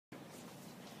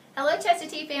Hello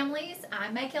Chestatee families,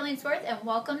 I'm Meg Killingsworth and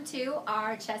welcome to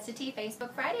our Chestatee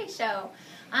Facebook Friday show.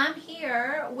 I'm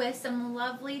here with some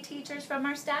lovely teachers from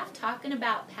our staff talking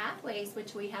about pathways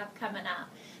which we have coming up.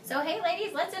 So hey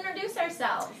ladies, let's introduce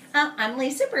ourselves. I'm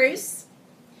Lisa Bruce.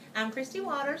 I'm Christy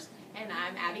Waters. And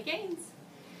I'm Abby Gaines.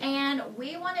 And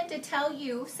we wanted to tell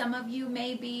you, some of you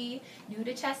may be new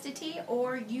to Chestatee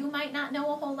or you might not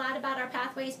know a whole lot about our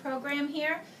Pathways program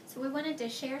here, so we wanted to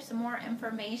share some more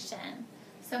information.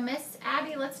 So Miss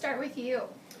Abby, let's start with you.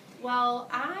 Well,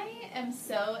 I am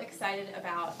so excited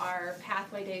about our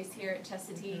Pathway Days here at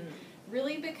Chestatee,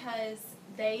 really because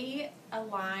they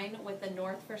align with the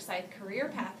North Forsyth career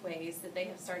pathways that they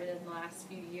have started in the last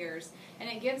few years. And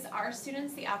it gives our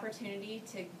students the opportunity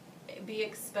to be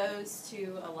exposed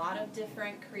to a lot of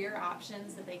different career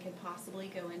options that they could possibly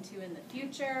go into in the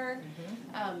future.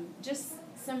 Just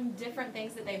some different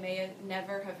things that they may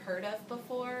never have heard of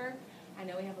before. I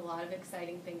know we have a lot of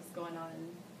exciting things going on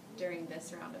during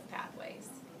this round of Pathways.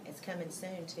 It's coming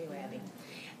soon too, Abby.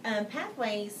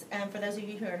 Pathways, for those of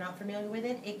you who are not familiar with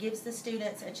it, it gives the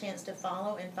students a chance to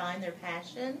follow and find their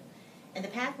passion. And the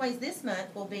Pathways this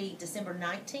month will be December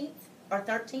 19th or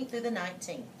 13th through the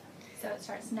 19th. So it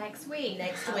starts next week.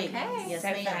 Next week. Okay. Yes,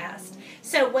 So ma'am. fast.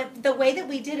 So the way that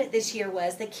we did it this year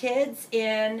was the kids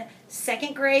in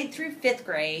 2nd grade through 5th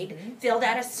grade filled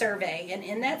out a survey, and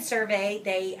in that survey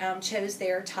they chose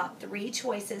their top 3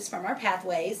 choices from our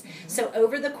pathways. So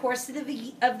over the course of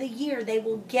the year they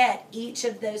will get each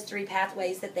of those 3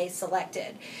 pathways that they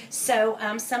selected. So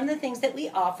some of the things that we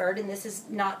offered, and this is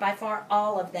not by far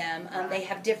all of them, they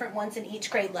have different ones in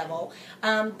each grade level,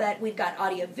 but we've got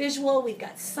audiovisual, we've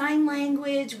got sign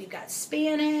language, we've got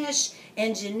Spanish,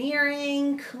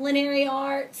 engineering, culinary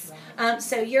arts.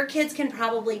 So your kids can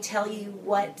probably tell you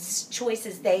what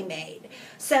choices they made.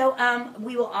 So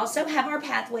we will also have our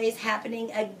pathways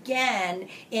happening again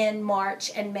in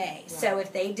March and May. So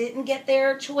if they didn't get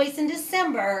their choice in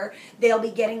December, they'll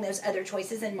be getting those other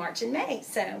choices in March and May.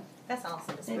 So That's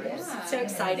awesome. It's it great. is. Yeah. So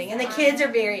exciting. And the kids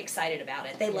are very excited about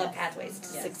it. They love Pathways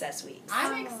to Yes. Success Weeks.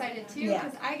 I'm excited too Yeah.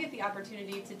 because I get the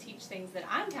opportunity to teach things that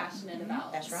I'm passionate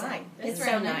about. That's So right. this It's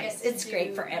so round I nice. get to It's great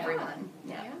do- for everyone.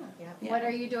 Yeah. Yeah. What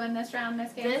are you doing this round,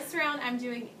 Miss Gaines? This round I'm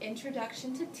doing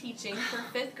Introduction to Teaching for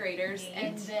 5th graders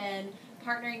and then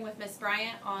partnering with Miss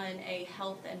Bryant on a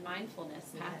health and mindfulness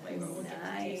pathway where we'll get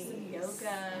to do some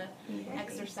yoga,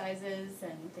 exercises,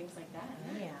 and things like that.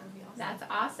 Oh, yeah. It'll be awesome. That's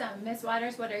awesome. Miss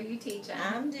Waters, what are you teaching?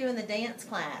 I'm doing the dance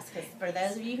class because for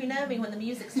those of you who know me, when the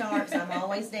music starts, I'm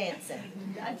always dancing.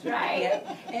 That's right.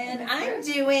 Yep. And I'm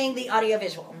doing the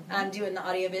audiovisual. I'm doing the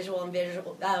audiovisual and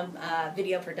visual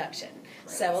video production.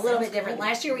 So a little Sounds bit different. cool.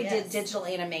 Last year we did Yes. digital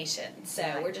animation. So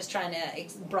Right. we're just trying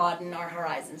to broaden our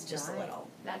horizons just a Right. little.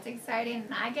 That's exciting.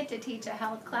 And I get to teach a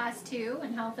health class too,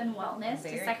 in health and wellness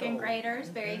Very to 2nd cool. graders.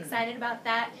 Very excited about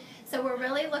that. So we're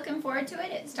really looking forward to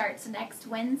it. It starts next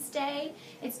Wednesday.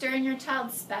 It's during your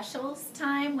child's specials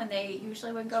time when they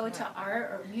usually would go to art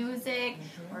or music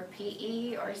or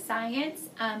PE or science.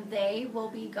 They will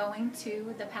be going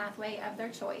to the pathway of their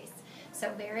choice. So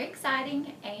very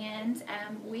exciting, and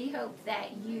we hope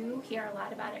that you hear a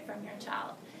lot about it from your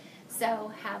child.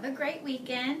 So have a great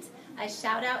weekend. A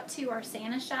shout out to our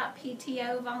Santa Shop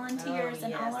PTO volunteers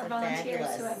and all yes, our they're volunteers who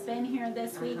fabulous. have been here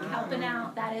this week helping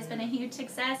out. That has been a huge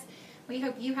success. We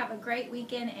hope you have a great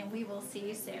weekend, and we will see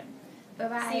you soon.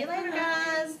 Bye-bye. See you later,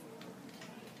 guys.